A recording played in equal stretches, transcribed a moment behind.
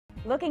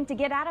Looking to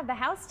get out of the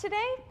house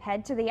today?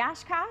 Head to the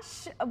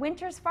Oshkosh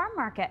Winter's Farm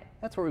Market.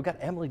 That's where we've got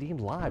Emily Deem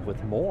live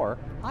with more.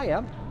 Hi,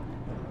 Em.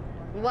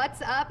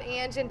 What's up,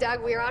 Ange and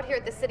Doug? We are out here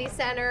at the City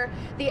Center.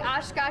 The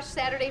Oshkosh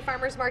Saturday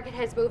Farmers Market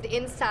has moved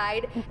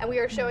inside, and we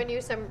are showing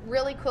you some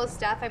really cool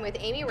stuff. I'm with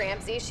Amy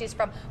Ramsey. She's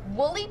from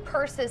Woolly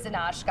Purses in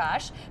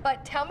Oshkosh.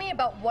 But tell me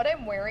about what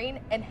I'm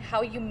wearing and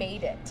how you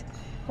made it.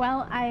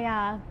 Well,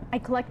 I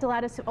collect a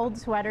lot of old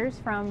sweaters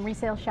from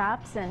resale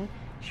shops and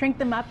shrink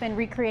them up and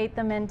recreate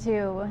them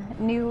into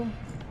new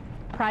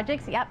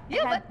projects. Yep.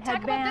 Yeah, let's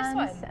talk about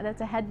this one.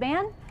 That's a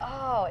headband.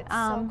 Oh, it's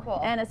so cool.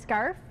 And a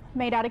scarf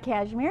made out of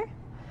cashmere.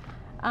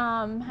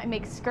 I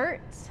make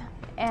skirts.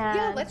 And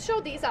yeah, let's show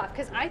these off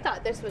because I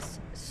thought this was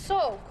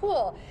so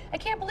cool. I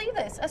can't believe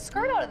this. A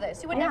skirt out of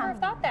this. You would never have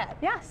thought that.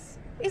 Yes.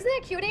 Isn't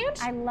that cute, Ange?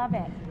 I love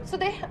it. So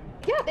they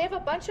have a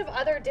bunch of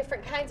other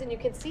different kinds, and you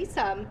can see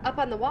some up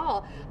on the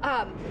wall.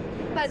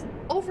 But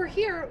over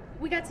here,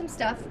 we got some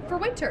stuff for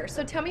winter.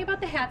 So tell me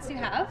about the hats you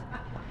have.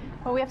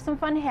 Well, we have some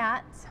fun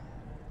hats,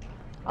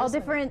 all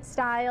different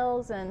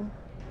styles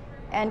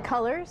and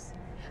colors.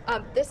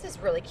 This is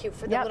really cute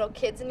for the little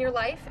kids in your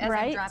life as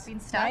I'm dropping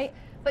stuff. Right.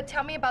 But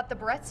tell me about the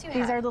barrettes you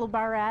have. These are little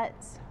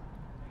barrettes.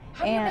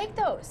 How do you make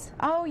those?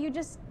 Oh, you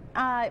just,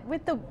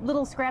 with the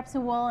little scraps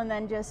of wool and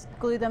then just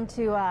glue them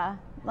to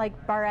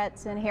like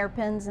barrettes and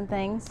hairpins and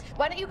things.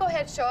 Why don't you go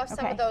ahead and show off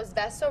some of those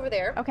vests over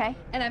there. Okay.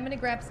 And I'm going to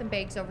grab some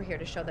bags over here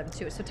to show them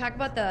too. So talk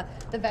about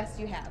the vest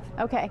you have.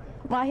 Okay.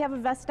 Well, I have a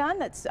vest on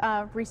that's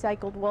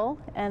recycled wool,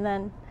 and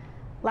then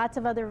lots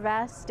of other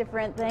vests,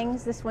 different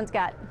things. This one's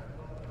got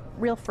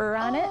real fur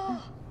on it.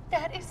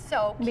 That is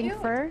so cute.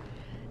 Big fur.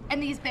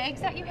 And these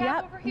bags that you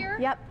have over here?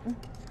 Yep.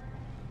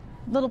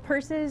 Little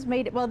purses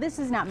made, well, this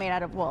is not made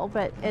out of wool,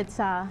 but it's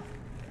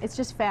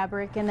just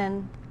fabric, and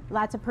then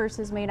lots of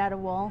purses made out of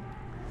wool.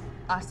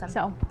 Awesome.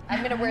 So I'm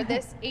going to wear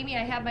this. Amy,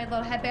 I have my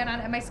little headband on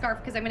and my scarf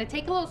because I'm going to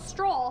take a little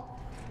stroll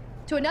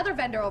to another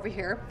vendor over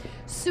here.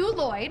 Sue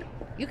Lloyd,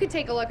 you can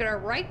take a look at her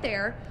right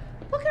there.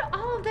 Look at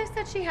all of this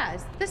that she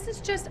has. This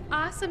is just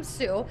awesome,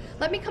 Sue.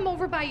 Let me come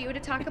over by you to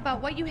talk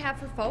about what you have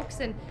for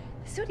folks, and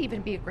this would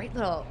even be a great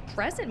little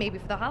present maybe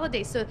for the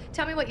holidays. So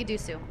tell me what you do,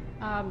 Sue.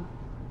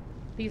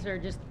 These are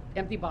just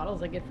empty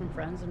bottles I get from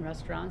friends and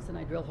restaurants, and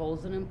I drill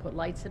holes in them, put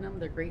lights in them.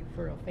 They're great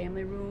for a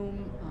family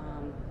room.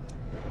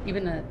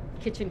 Even a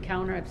kitchen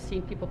counter, I've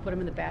seen people put them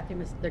in the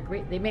bathroom. They're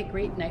great. They make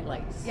great night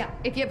lights. Yeah,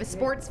 if you have a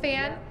sports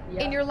fan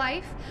in your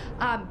life,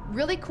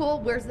 really cool.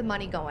 Where's the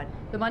money going?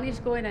 The money's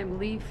going, I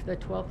believe, the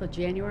 12th of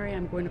January.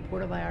 I'm going to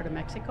Puerto Vallarta,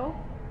 Mexico.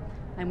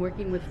 I'm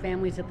working with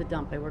families at the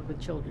dump. I work with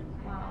children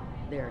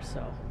there,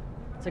 so.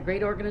 It's a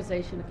great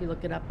organization. If you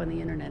look it up on the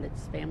internet,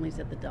 it's Families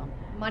at the Dump.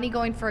 Money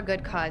going for a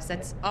good cause.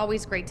 That's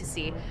always great to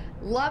see.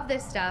 Love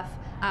this stuff.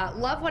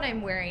 Love what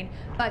I'm wearing.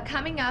 But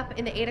coming up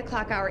in the 8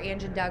 o'clock hour,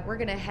 Ange and Doug, we're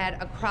going to head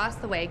across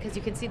the way because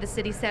you can see the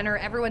city center.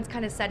 Everyone's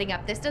kind of setting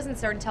up. This doesn't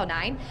start until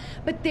 9.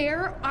 But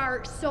there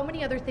are so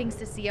many other things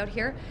to see out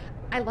here.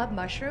 I love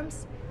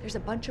mushrooms. There's a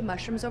bunch of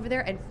mushrooms over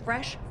there and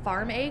fresh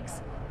farm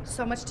eggs.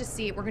 So much to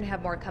see. We're going to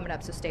have more coming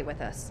up, so stay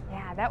with us.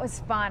 Yeah, that was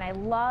fun. I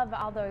love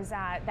all those,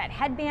 that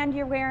headband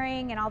you're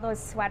wearing and all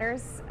those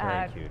sweaters.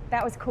 Very cute.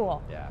 That was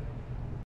cool. Yeah.